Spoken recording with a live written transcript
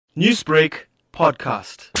Newsbreak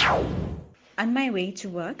Podcast. On my way to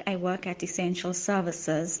work, I work at Essential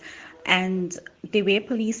Services, and there were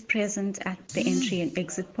police present at the entry and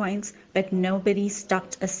exit points, but nobody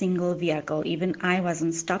stopped a single vehicle. Even I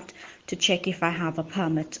wasn't stopped to check if I have a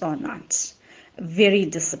permit or not. Very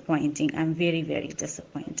disappointing. I'm very, very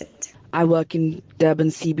disappointed. I work in Durban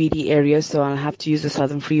CBD area, so I'll have to use the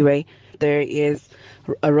Southern Freeway. There is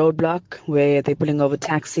a roadblock where they're pulling over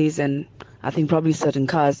taxis and I think probably certain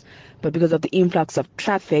cars, but because of the influx of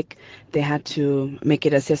traffic, they had to make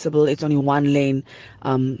it accessible. It's only one lane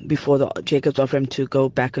before the Jacobs offer him to go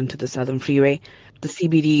back onto the Southern Freeway. The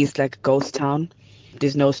CBD is like a ghost town.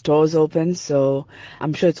 There's no stores open, so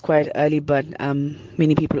I'm sure it's quite early, but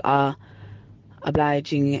many people are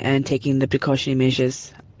obliging and taking the precautionary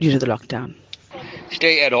measures due to the lockdown.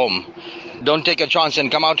 Stay at home. Don't take a chance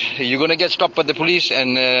and come out. You're going to get stopped by the police,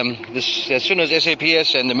 and as soon as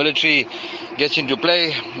SAPS and the military gets into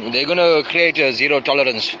play, they're going to create a zero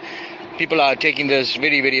tolerance. People are taking this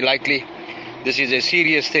very, very lightly. This is a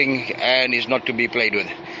serious thing and is not to be played with.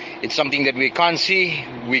 It's something that we can't see,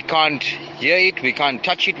 we can't hear it, we can't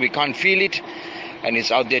touch it, we can't feel it, and it's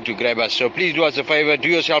out there to grab us. So please do us a favor, do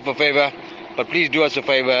yourself a favor, but please do us a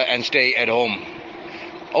favor and stay at home.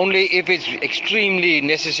 Only if it's extremely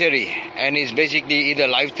necessary and is basically either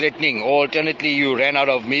life-threatening or alternately you ran out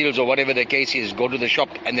of meals or whatever the case is, go to the shop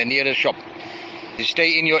and the nearest shop.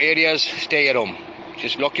 Stay in your areas, stay at home.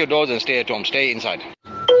 Just lock your doors and stay at home, stay inside.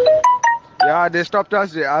 Yeah, they stopped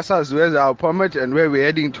us, they asked us where's our permit and where we're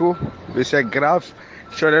heading to. We said graph,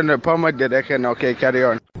 show them the permit, that they can, carry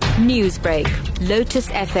on. Newsbreak, Lotus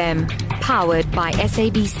FM, powered by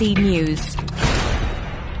SABC News.